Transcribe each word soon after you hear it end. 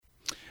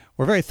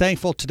We're very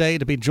thankful today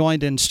to be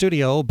joined in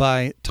studio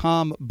by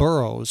Tom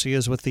Burrows. He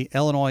is with the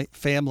Illinois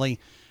Family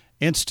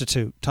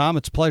Institute. Tom,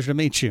 it's a pleasure to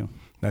meet you.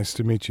 Nice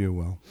to meet you,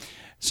 Will.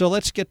 So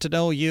let's get to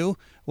know you.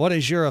 What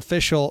is your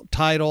official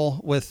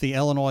title with the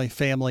Illinois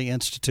Family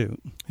Institute?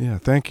 Yeah,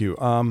 thank you.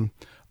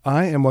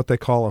 I am what they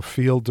call a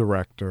field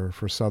director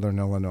for Southern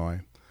Illinois.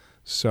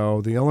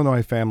 So the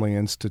Illinois Family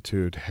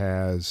Institute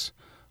has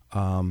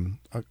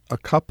a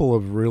couple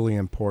of really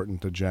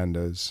important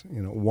agendas.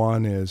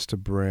 One is to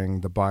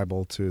bring the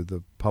Bible to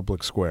the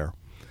public square.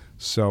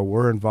 So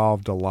we're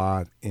involved a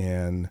lot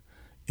in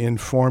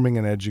informing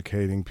and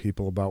educating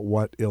people about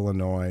what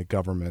Illinois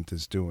government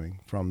is doing,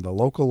 from the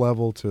local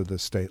level to the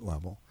state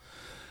level.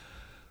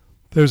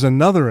 There's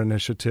another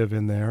initiative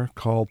in there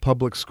called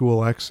Public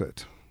School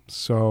Exit.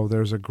 So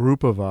there's a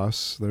group of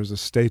us, there's a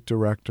state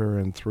director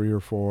and 3 or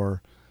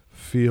 4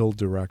 field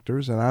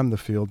directors, and I'm the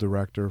field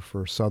director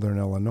for Southern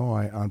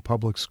Illinois on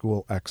Public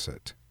School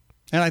Exit.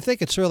 And I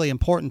think it's really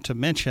important to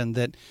mention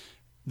that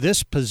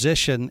this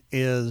position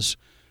is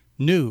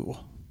new.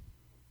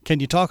 Can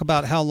you talk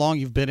about how long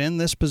you've been in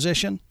this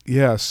position?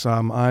 Yes,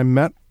 I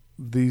met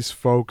these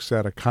folks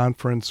at a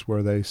conference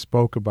where they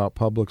spoke about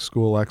Public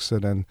School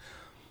Exit, and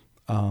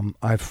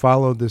I've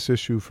followed this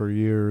issue for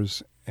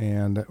years,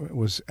 and it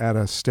was at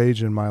a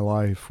stage in my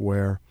life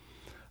where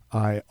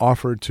I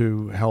offered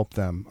to help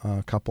them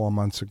a couple of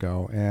months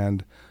ago.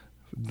 And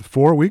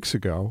 4 weeks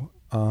ago,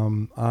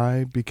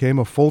 I became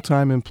a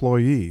full-time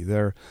employee.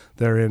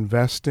 They're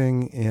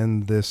investing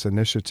in this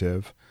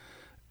initiative,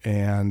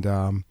 and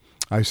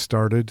I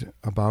started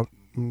about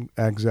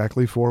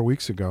exactly 4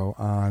 weeks ago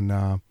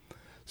on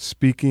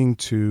speaking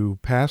to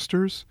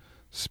pastors,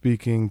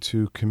 speaking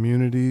to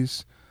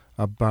communities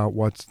about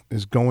what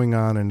is going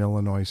on in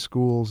Illinois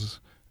schools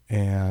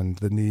and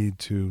the need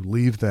to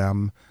leave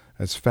them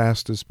as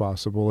fast as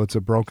possible. It's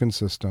a broken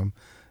system,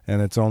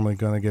 and it's only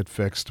going to get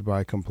fixed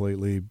by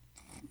completely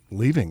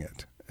leaving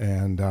it.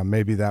 And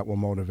maybe that will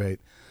motivate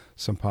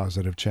some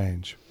positive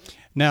change.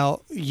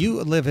 Now,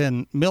 you live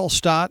in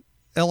Millstadt,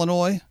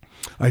 Illinois?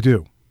 I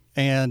do.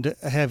 And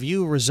have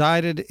you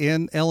resided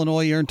in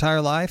Illinois your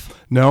entire life?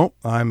 No,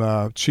 I'm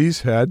a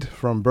cheesehead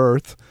from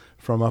birth,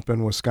 from up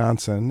in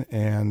Wisconsin,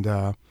 and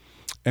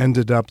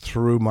ended up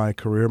through my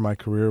career. My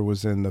career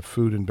was in the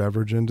food and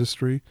beverage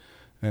industry,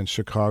 and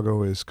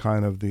Chicago is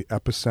kind of the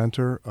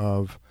epicenter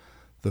of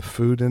the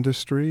food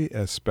industry,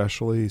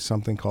 especially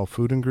something called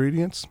food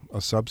ingredients, a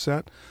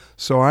subset.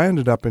 So I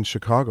ended up in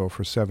Chicago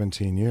for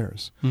 17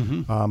 years.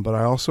 Mm-hmm. But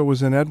I also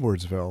was in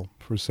Edwardsville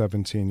for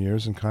 17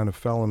 years and kind of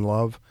fell in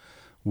love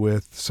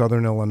with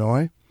Southern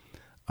Illinois.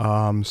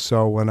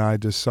 So when I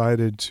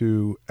decided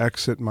to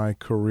exit my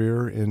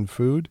career in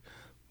food,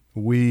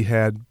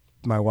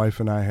 my wife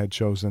and I had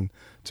chosen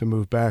to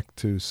move back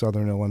to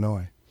Southern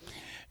Illinois.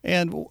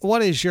 And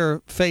what is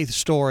your faith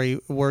story?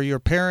 Were your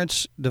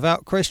parents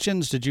devout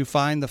Christians? Did you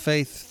find the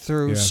faith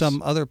through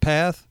some other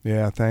path?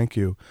 Yeah, thank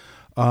you.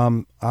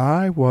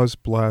 I was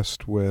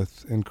blessed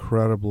with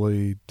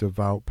incredibly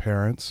devout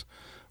parents.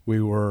 We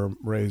were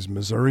raised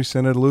Missouri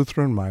Synod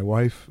Lutheran. My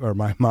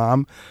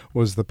mom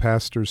was the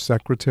pastor's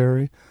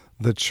secretary.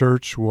 The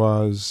church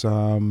was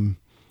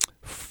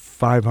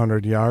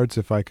 500 yards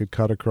if I could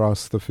cut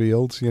across the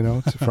fields,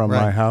 from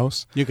right. my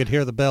house. You could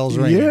hear the bells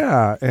ringing.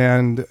 Yeah,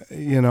 and,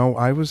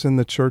 I was in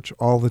the church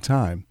all the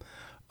time.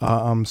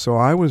 So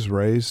I was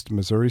raised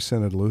Missouri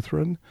Synod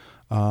Lutheran.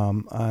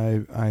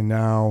 I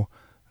now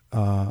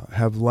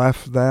have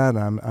left that.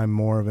 I'm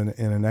more of in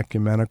an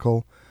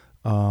ecumenical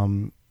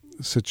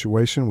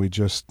situation.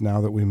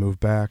 Now that we moved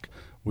back,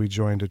 we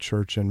joined a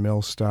church in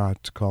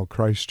Millstadt called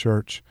Christ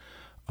Church.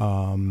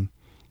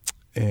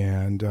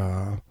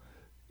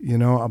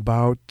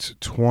 About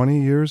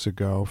 20 years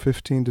ago,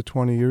 15 to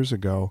 20 years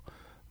ago,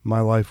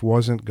 my life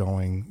wasn't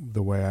going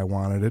the way I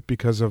wanted it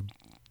because of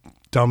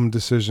dumb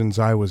decisions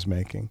I was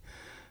making.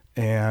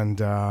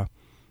 And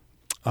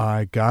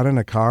I got in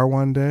a car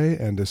one day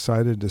and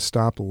decided to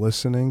stop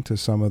listening to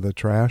some of the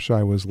trash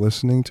I was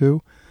listening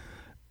to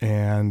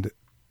and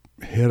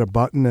hit a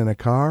button in a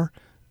car,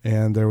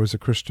 and there was a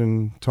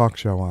Christian talk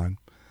show on.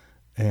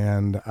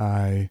 And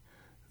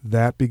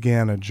that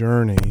began a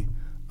journey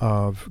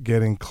of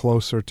getting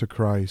closer to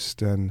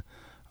Christ, and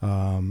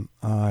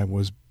I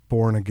was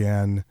born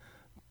again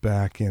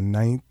back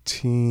in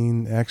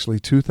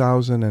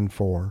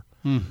 2004.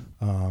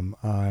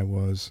 I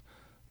was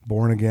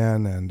born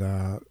again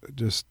and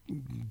just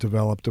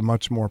developed a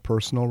much more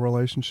personal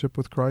relationship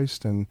with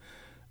Christ, and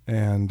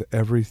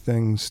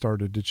everything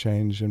started to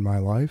change in my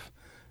life.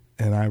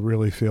 And I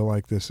really feel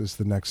like this is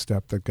the next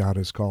step that God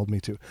has called me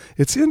to.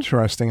 It's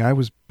interesting.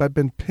 I've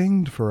been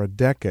pinged for a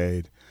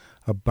decade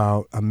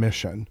about a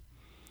mission,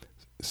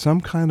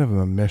 some kind of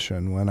a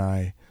mission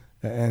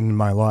in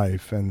my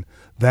life. And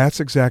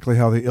that's exactly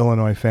how the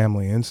Illinois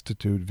Family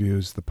Institute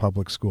views the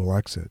public school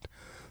exit,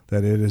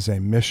 that it is a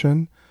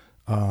mission.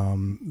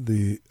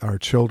 Our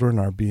children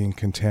are being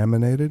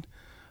contaminated,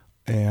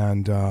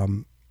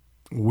 and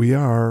we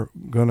are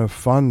going to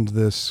fund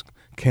this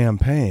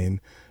campaign,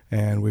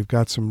 and we've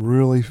got some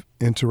really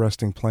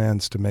interesting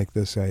plans to make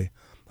this a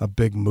a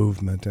big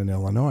movement in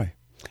Illinois.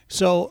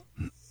 So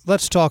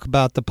let's talk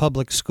about the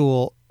public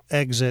school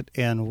exit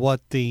and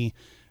what the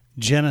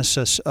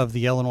genesis of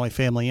the Illinois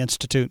Family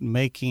Institute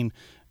making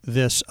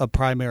this a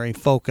primary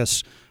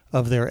focus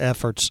of their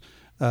efforts.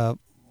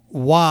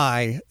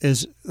 Why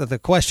is the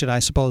question, I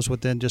suppose,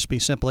 would then just be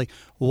simply,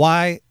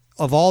 why,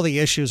 of all the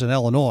issues in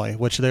Illinois,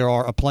 which there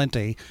are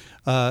aplenty,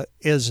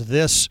 is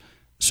this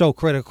so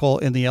critical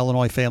in the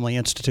Illinois Family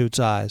Institute's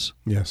eyes?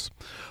 Yes.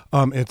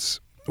 It's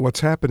what's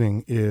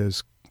happening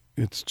is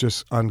it's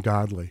just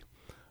ungodly.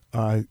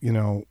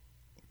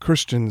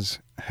 Christians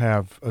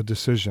have a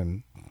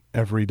decision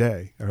every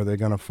day. Are they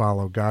going to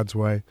follow God's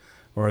way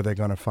or are they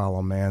going to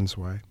follow man's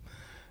way?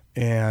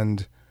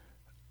 And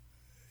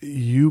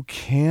you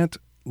can't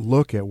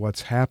look at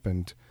what's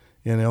happened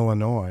in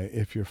Illinois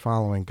if you're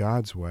following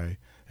God's way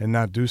and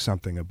not do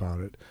something about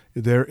it.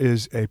 There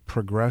is a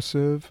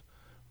progressive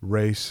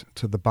race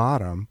to the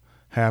bottom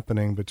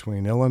happening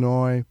between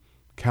Illinois,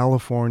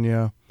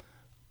 California,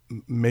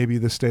 maybe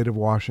the state of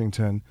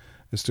Washington,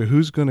 as to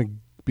who's going to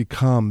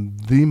become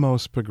the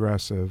most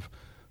progressive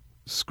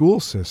school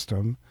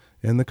system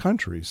in the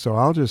country. So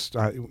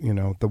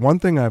the one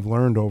thing I've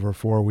learned over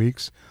 4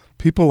 weeks,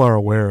 people are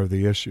aware of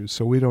the issues,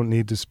 so we don't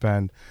need to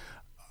spend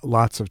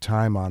lots of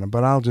time on them.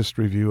 But I'll just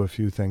review a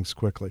few things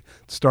quickly.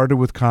 It started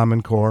with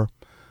Common Core.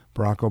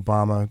 Barack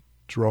Obama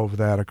drove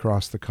that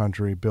across the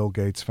country. Bill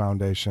Gates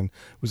Foundation.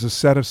 It was a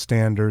set of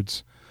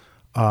standards,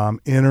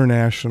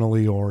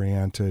 internationally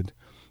oriented,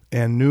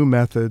 and new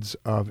methods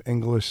of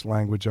English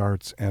language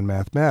arts and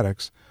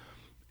mathematics.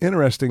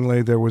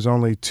 Interestingly, there was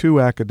only 2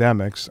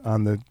 academics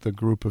on the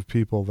group of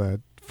people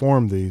that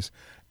formed these,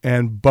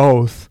 and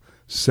both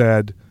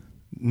said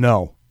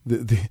no.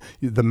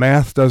 The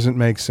math doesn't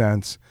make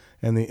sense,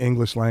 and the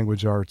English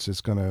language arts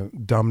is going to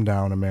dumb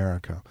down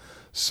America.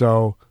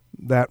 So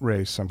that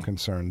raised some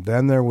concern.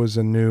 Then there was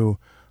a new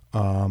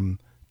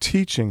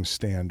teaching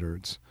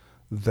standards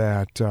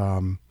that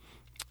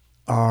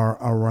are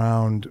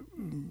around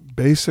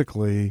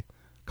basically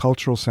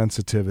cultural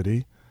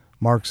sensitivity,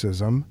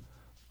 Marxism,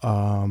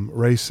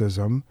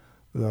 racism.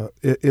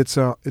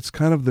 It's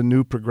kind of the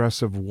new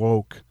progressive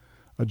woke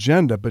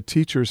agenda, but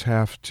teachers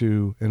have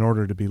to, in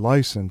order to be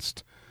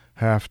licensed,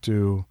 have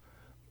to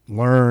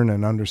learn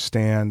and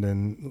understand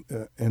and,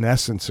 in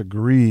essence,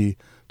 agree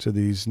to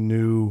these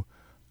new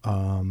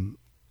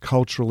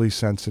culturally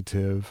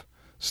sensitive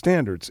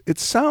standards. It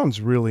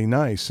sounds really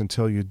nice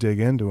until you dig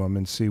into them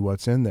and see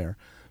what's in there.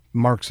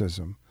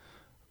 Marxism,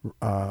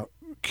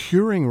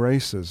 curing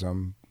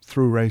racism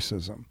through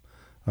racism,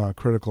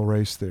 critical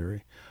race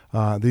theory,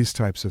 these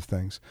types of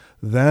things.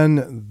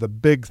 Then the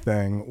big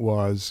thing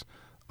was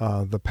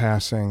the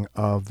passing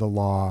of the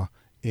law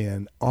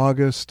in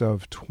August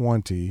of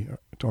 20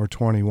 or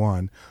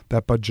 21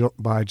 that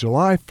by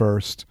July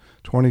 1st,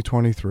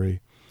 2023,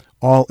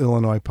 all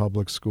Illinois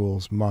public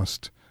schools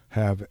must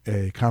have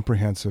a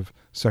comprehensive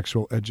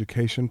sexual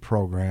education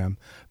program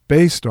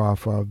based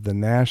off of the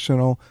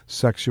National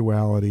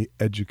Sexuality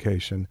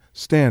Education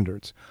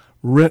Standards,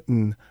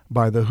 written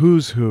by the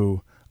who's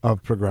who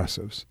of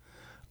progressives.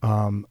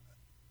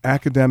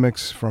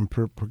 Academics from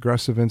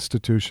progressive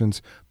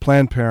institutions,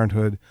 Planned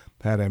Parenthood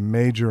had a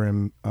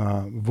major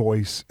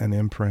voice and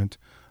imprint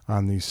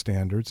on these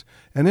standards.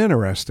 And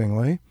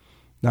interestingly,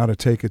 now to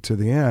take it to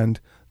the end,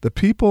 the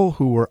people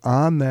who were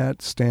on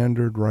that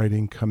standard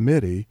writing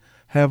committee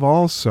have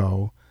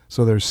also,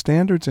 so there's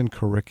standards and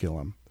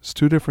curriculum. It's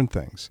 2 different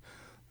things.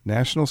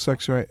 National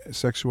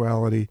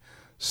sexuality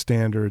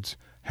standards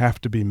have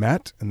to be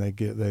met, and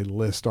they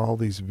list all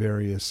these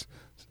various,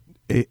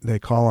 they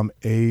call them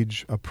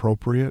age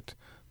appropriate,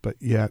 but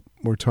yet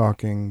we're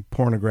talking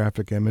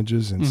pornographic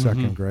images in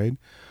second grade.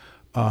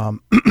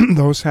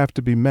 Those have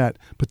to be met,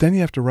 but then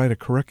you have to write a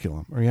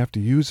curriculum, or you have to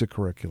use a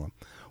curriculum.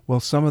 Well,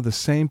 some of the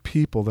same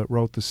people that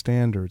wrote the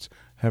standards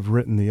have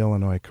written the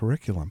Illinois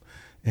curriculum,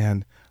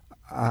 and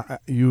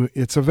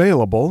it's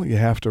available. You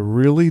have to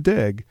really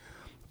dig,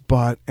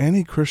 but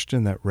any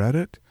Christian that read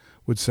it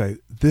would say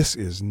this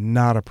is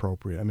not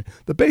appropriate. I mean,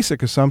 the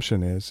basic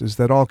assumption is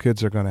that all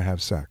kids are going to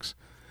have sex,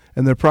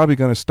 and they're probably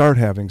going to start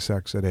having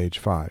sex at age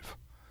 5,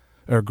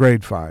 or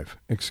grade 5,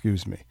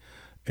 excuse me.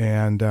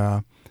 And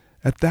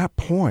at that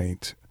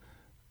point,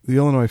 the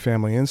Illinois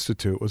Family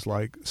Institute was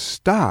like,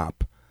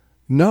 stop,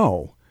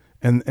 no.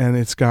 And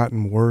it's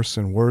gotten worse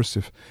and worse.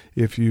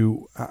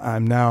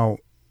 I'm now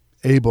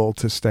able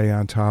to stay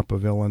on top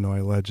of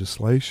Illinois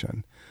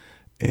legislation,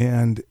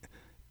 and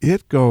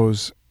it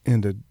goes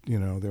into,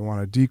 they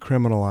want to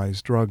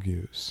decriminalize drug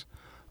use.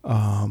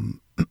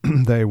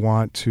 They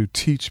want to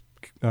teach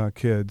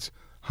kids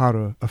how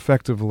to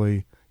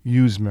effectively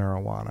use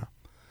marijuana.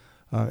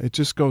 It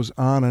just goes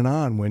on and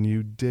on when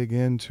you dig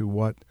into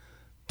what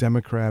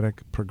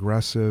Democratic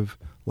progressive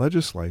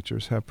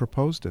legislatures have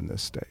proposed in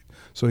this state.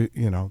 So,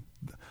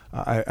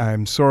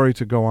 I'm sorry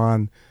to go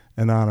on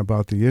and on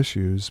about the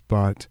issues,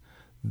 but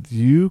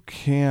you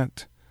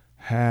can't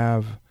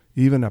have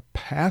even a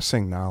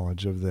passing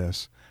knowledge of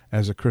this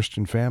as a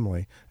Christian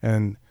family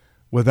and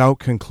without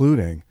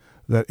concluding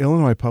that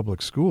Illinois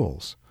public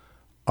schools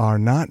are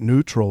not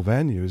neutral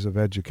venues of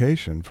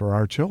education for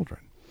our children.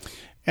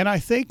 And I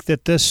think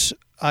that this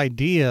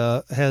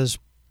idea has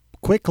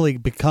quickly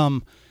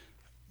become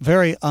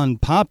very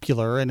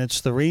unpopular, and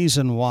it's the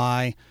reason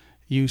why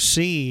you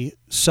see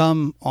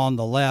some on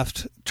the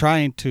left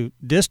trying to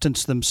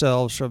distance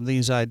themselves from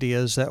these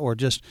ideas that were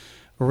just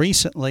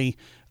recently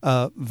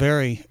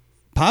very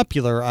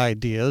popular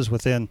ideas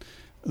within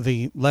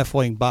the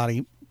left-wing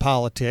body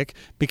politic,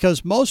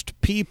 because most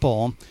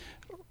people,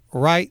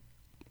 right,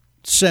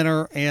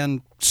 center,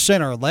 and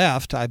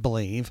center-left, I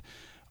believe,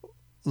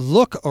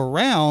 look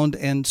around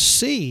and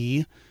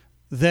see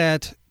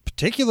that,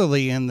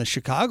 particularly in the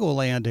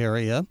Chicagoland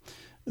area,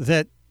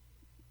 that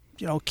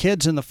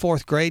kids in the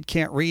fourth grade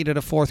can't read at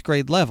a fourth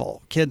grade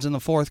level. Kids in the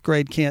fourth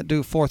grade can't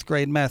do fourth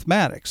grade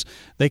mathematics.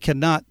 They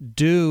cannot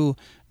do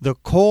the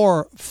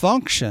core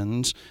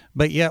functions,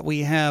 but yet we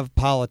have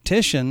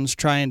politicians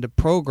trying to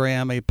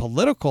program a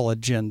political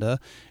agenda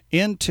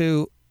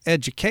into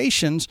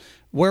educations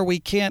where we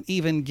can't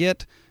even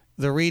get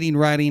the reading,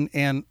 writing,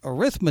 and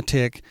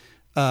arithmetic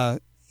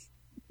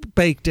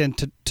baked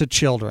into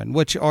children,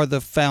 which are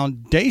the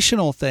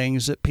foundational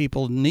things that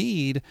people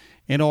need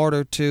in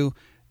order to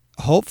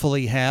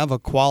hopefully have a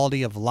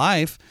quality of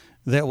life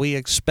that we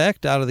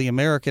expect out of the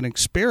American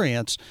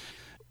experience.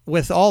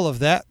 With all of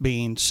that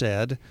being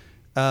said,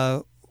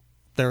 there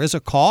is a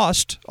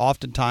cost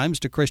oftentimes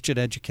to Christian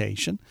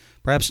education.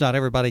 Perhaps not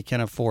everybody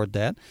can afford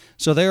that.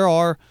 So there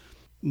are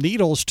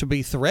needles to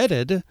be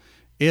threaded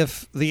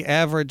if the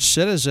average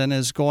citizen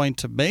is going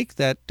to make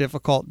that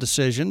difficult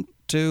decision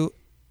to,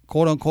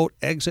 quote unquote,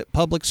 exit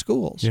public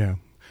schools. Yeah.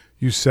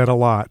 You said a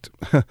lot.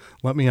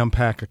 Let me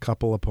unpack a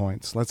couple of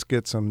points. Let's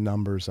get some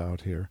numbers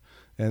out here.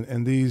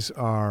 And these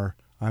are,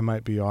 I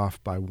might be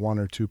off by 1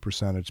 or 2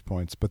 percentage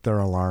points, but they're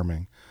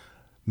alarming.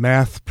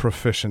 Math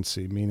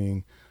proficiency,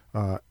 meaning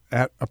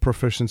at a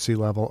proficiency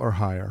level or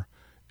higher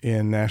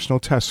in national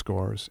test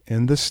scores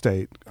in the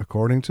state,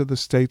 according to the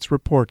state's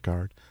report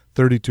card,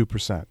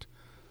 32%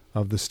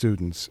 of the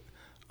students,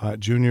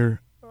 juniors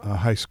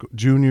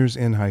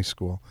in high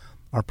school,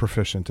 are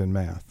proficient in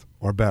math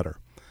or better.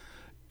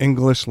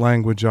 English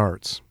language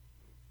arts,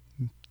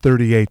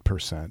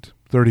 38%,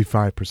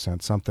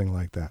 35%, something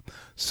like that.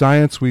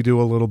 Science, we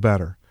do a little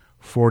better,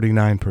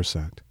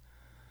 49%.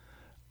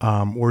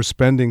 We're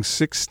spending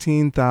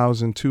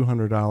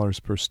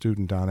 $16,200 per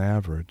student on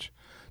average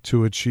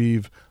to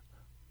achieve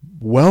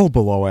well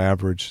below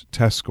average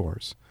test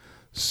scores.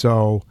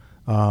 So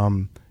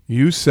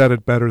you said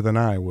it better than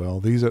I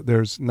will.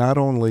 There's not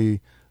only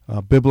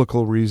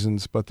biblical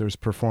reasons, but there's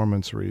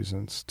performance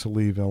reasons to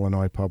leave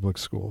Illinois public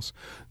schools.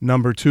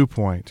 Number 2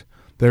 point,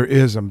 there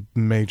is a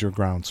major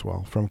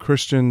groundswell from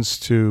Christians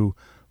to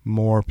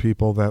more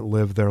people that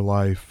live their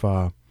life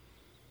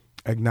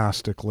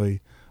agnostically.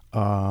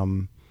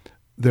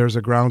 There's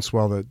a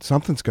groundswell that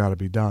something's got to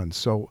be done.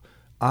 So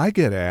I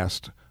get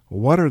asked,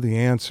 what are the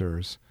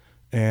answers?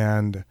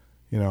 And,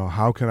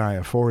 how can I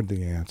afford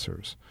the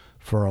answers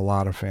for a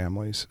lot of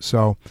families?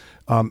 So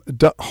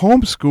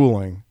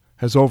homeschooling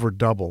has over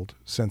doubled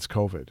since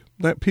COVID.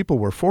 That people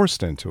were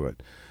forced into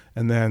it.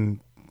 And then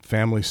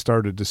families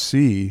started to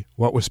see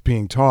what was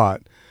being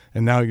taught.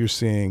 And now you're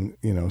seeing,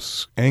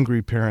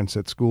 angry parents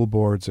at school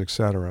boards, et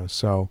cetera.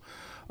 So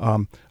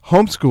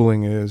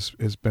homeschooling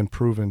has been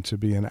proven to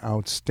be an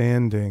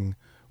outstanding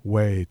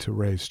way to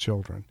raise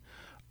children.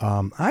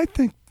 I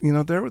think,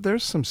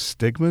 there's some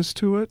stigmas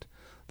to it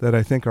that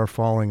I think are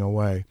falling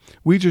away.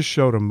 We just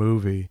showed a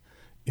movie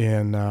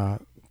in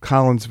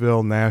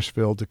Collinsville,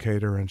 Nashville,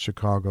 Decatur, and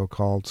Chicago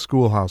called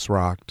Schoolhouse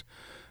Rocked.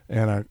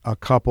 And a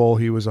couple,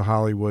 he was a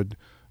Hollywood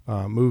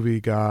movie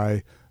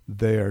guy.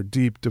 They are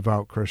deep,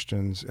 devout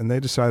Christians, and they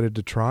decided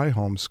to try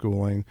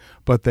homeschooling,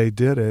 but they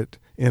did it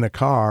in a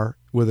car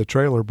with a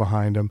trailer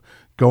behind them,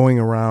 going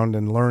around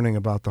and learning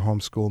about the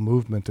homeschool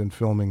movement and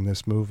filming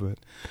this movement.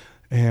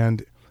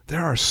 And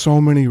there are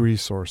so many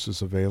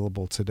resources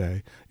available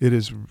today. It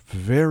is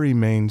very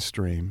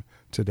mainstream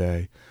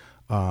today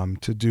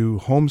to do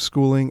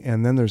homeschooling,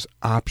 and then there's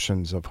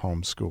options of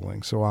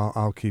homeschooling. So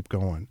I'll keep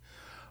going,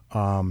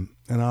 and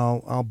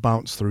I'll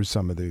bounce through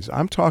some of these.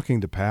 I'm talking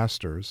to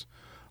pastors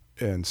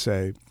and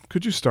say,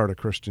 could you start a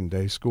Christian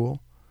day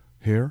school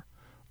here?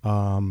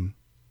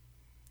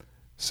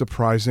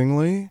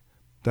 Surprisingly,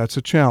 that's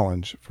a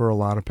challenge for a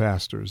lot of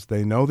pastors.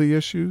 They know the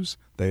issues,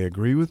 they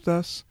agree with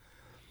us,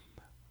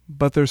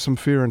 but there's some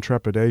fear and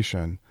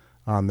trepidation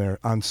on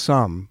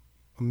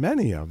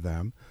many of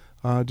them,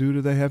 due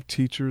to they have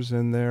teachers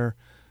in their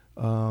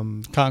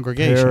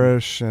congregation,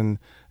 parish, and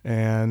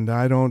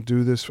I don't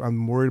do this.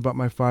 I'm worried about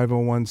my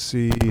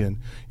 501c, and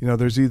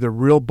there's either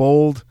real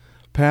bold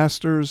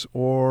pastors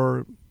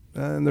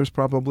and there's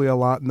probably a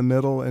lot in the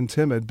middle and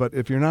timid. But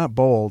if you're not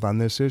bold on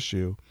this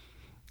issue,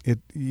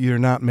 you're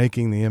not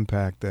making the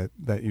impact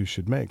that you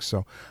should make.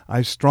 So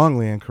I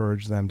strongly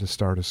encourage them to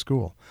start a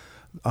school.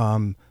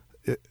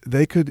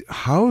 They could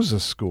house a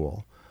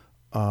school.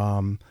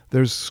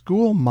 There's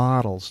school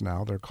models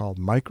now. They're called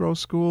micro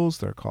schools.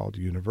 They're called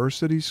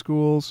university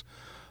schools.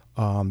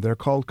 They're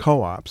called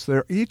co-ops.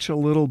 They're each a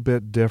little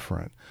bit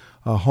different.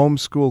 A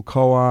homeschool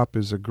co-op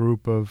is a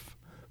group of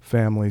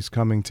families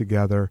coming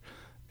together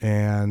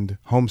and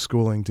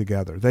homeschooling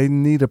together. They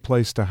need a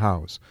place to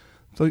house.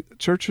 So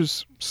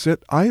churches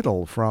sit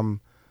idle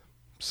from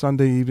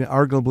Sunday evening,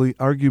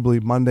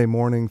 arguably Monday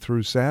morning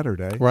through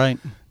Saturday. Right.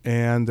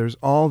 And there's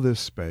all this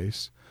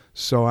space.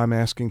 So I'm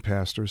asking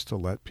pastors to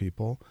let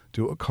people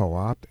do a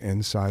co-op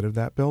inside of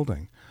that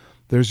building.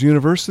 There's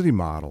university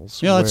models.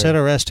 That's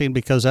interesting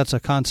because that's a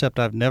concept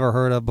I've never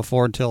heard of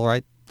before until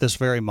right this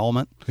very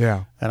moment.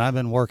 Yeah. And I've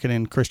been working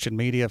in Christian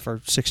media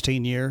for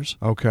 16 years.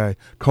 Okay.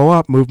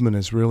 Co-op movement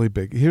is really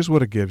big. Here's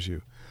what it gives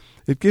you.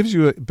 It gives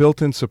you a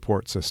built-in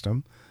support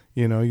system.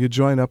 You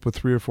join up with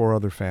 3 or 4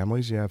 other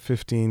families. You have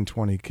 15,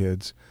 20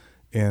 kids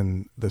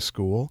in the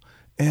school.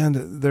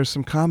 And there's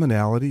some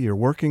commonality. You're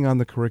working on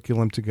the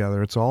curriculum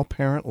together. It's all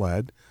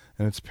parent-led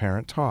and it's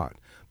parent-taught.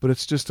 But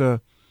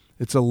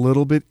it's a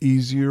little bit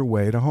easier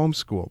way to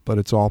homeschool, but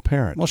it's all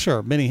parent. Well,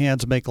 sure. Many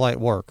hands make light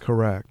work.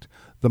 Correct.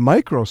 The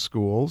micro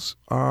schools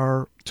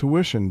are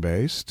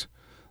tuition-based.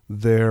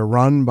 They're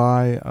run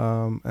by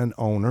an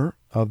owner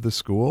of the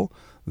school.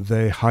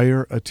 They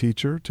hire a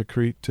teacher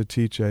to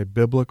teach a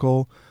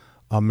biblical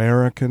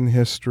American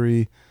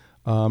history,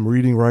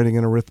 reading, writing,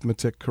 and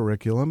arithmetic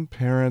curriculum.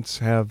 Parents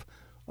have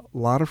a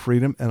lot of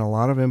freedom and a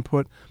lot of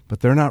input,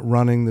 but they're not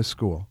running the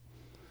school.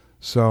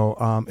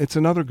 So it's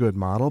another good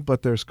model,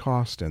 but there's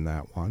cost in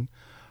that one.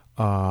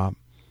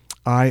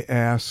 I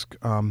ask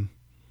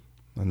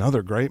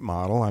another great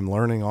model. I'm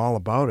learning all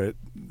about it.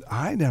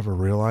 I never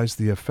realized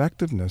the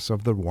effectiveness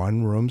of the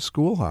one-room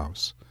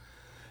schoolhouse.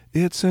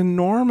 It's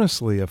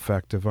enormously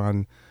effective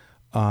on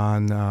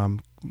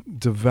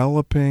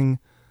developing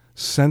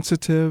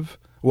sensitive,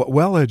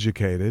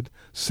 well-educated,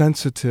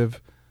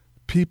 sensitive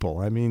people.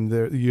 I mean,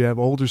 you have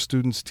older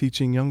students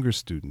teaching younger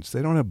students.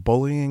 They don't have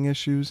bullying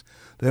issues.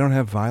 They don't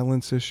have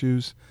violence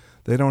issues.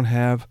 They don't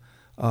have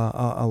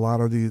a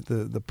lot of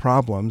the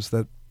problems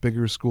that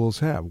bigger schools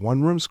have.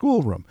 One-room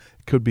schoolroom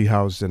could be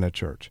housed in a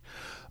church.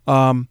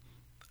 I'm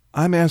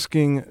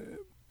asking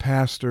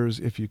pastors,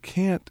 if you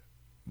can't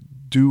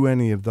do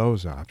any of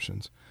those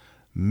options,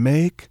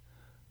 make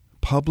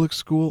public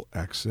school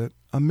exit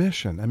a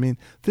mission. I mean,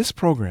 this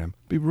program,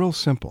 be real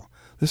simple.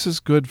 This is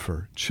good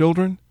for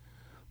children.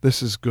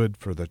 This is good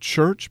for the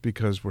church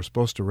because we're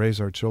supposed to raise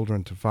our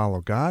children to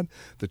follow God.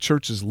 The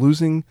church is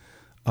losing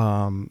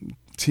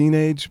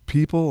teenage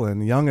people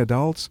and young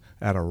adults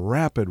at a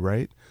rapid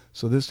rate.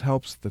 So this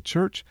helps the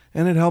church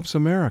and it helps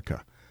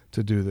America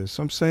to do this.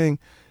 So I'm saying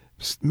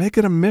make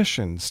it a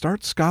mission.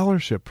 Start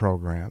scholarship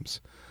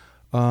programs.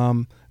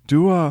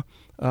 Do a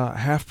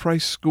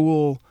half-price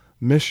school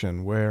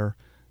mission where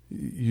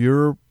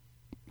your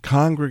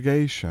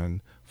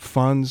congregation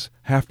funds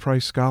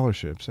half-price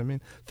scholarships. I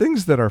mean,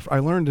 I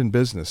learned in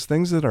business,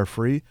 things that are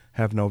free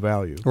have no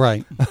value.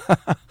 Right.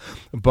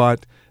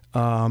 But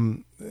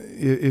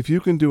if you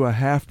can do a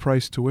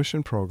half-price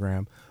tuition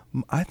program,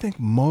 I think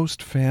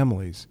most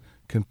families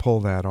can pull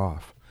that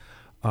off.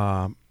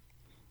 I'm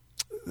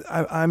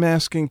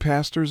asking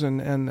pastors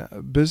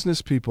and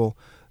business people,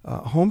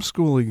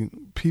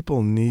 homeschooling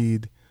people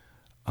need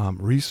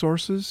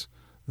resources.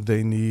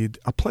 They need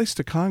a place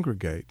to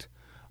congregate.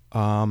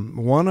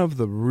 One of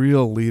the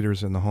real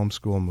leaders in the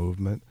homeschool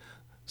movement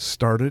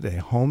started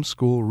a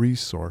homeschool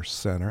resource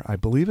center. I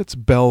believe it's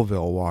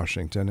Belleville,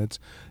 Washington.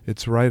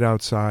 It's right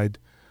outside,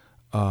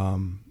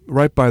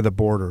 right by the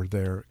border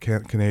there,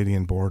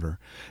 Canadian border.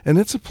 And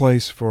it's a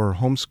place for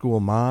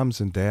homeschool moms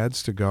and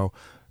dads to go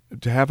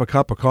to have a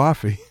cup of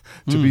coffee,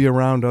 to be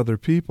around other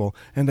people,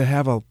 and to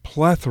have a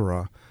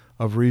plethora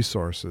of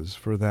resources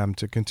for them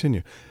to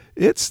continue.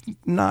 It's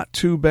not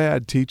too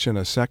bad teaching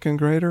a second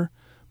grader,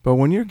 but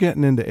when you're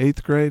getting into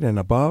 8th grade and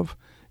above,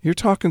 you're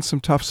talking some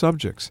tough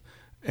subjects.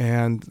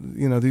 And,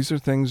 these are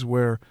things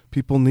where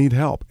people need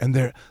help.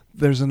 And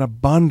there's an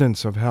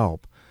abundance of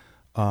help.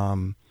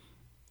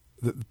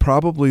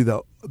 Probably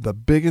the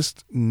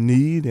biggest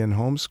need in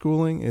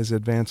homeschooling is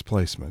advanced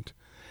placement.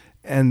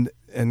 And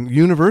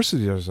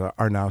universities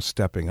are now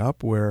stepping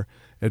up where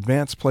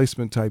advanced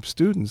placement type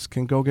students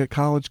can go get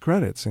college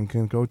credits and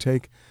can go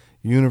take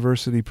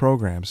university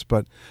programs.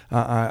 But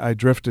I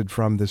drifted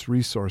from this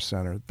resource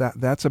center.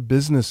 That's a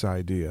business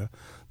idea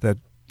that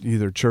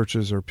either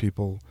churches or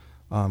people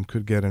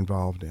could get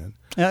involved in.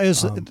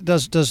 Does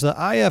the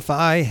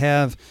IFI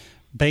have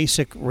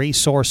basic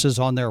resources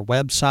on their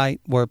website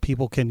where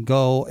people can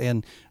go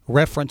and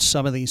reference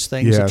some of these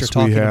things that you're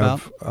talking about?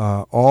 Yes, we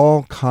have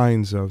all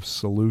kinds of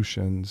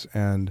solutions,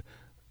 and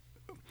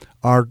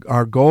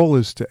our goal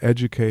is to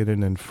educate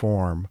and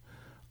inform.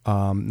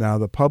 Now,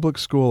 the Public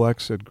School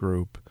Exit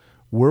Group,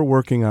 we're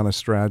working on a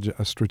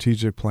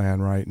strategic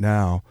plan right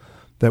now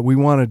that we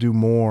want to do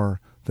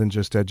more than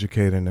just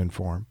educate and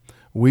inform.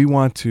 We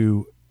want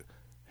to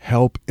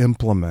help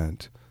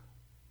implement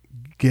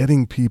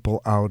getting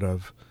people out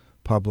of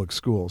public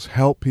schools,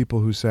 help people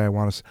who say,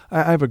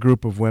 I have a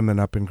group of women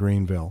up in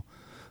Greenville.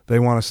 They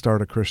want to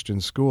start a Christian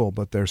school,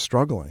 but they're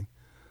struggling.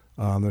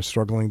 They're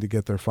struggling to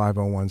get their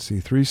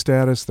 501c3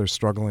 status. They're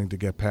struggling to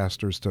get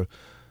pastors to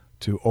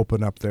to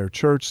open up their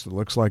church. It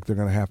looks like they're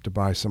going to have to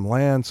buy some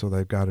land, so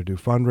they've got to do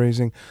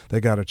fundraising. They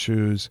got to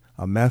choose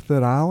a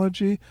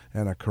methodology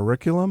and a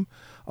curriculum.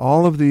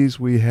 All of these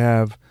we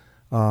have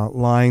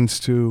lines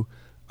to,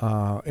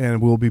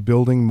 and we'll be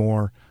building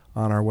more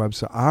on our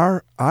website.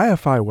 Our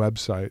IFI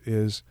website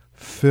is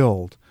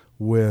filled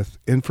with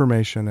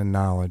information and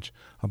knowledge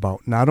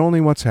about not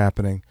only what's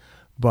happening,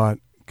 but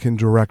can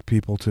direct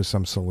people to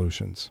some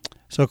solutions.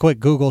 So a quick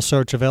Google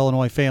search of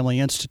Illinois Family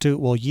Institute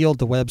will yield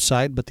the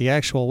website, but the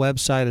actual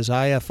website is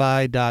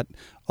ifi.org.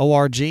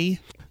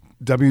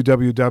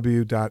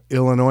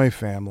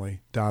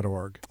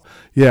 www.illinoisfamily.org.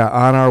 Yeah,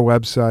 on our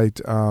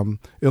website,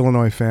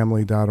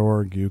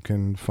 illinoisfamily.org, you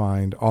can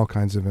find all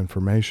kinds of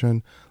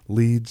information,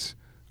 leads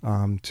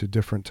to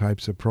different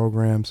types of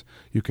programs.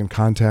 You can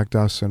contact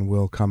us and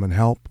we'll come and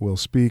help. We'll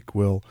speak.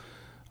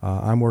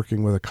 I'm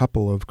working with a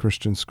couple of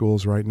Christian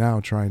schools right now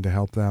trying to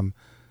help them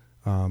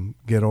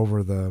get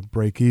over the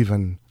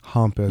break-even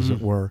hump, as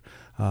it were,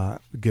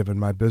 given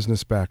my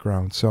business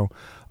background. So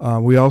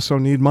we also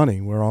need money.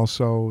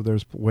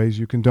 There's ways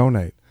you can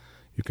donate.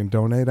 You can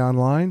donate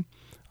online.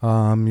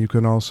 You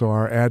can also,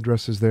 our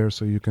address is there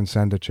so you can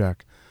send a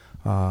check.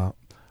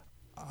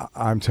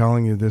 I'm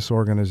telling you, this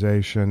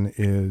organization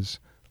is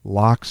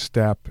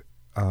lockstep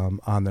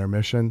on their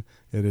mission.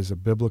 It is a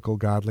biblical,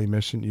 godly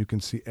mission. You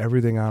can see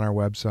everything on our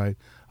website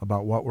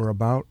about what we're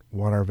about,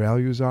 what our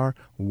values are,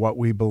 what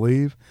we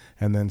believe,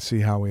 and then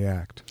see how we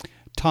act.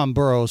 Tom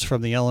Burrows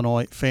from the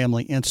Illinois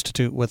Family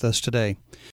Institute with us today.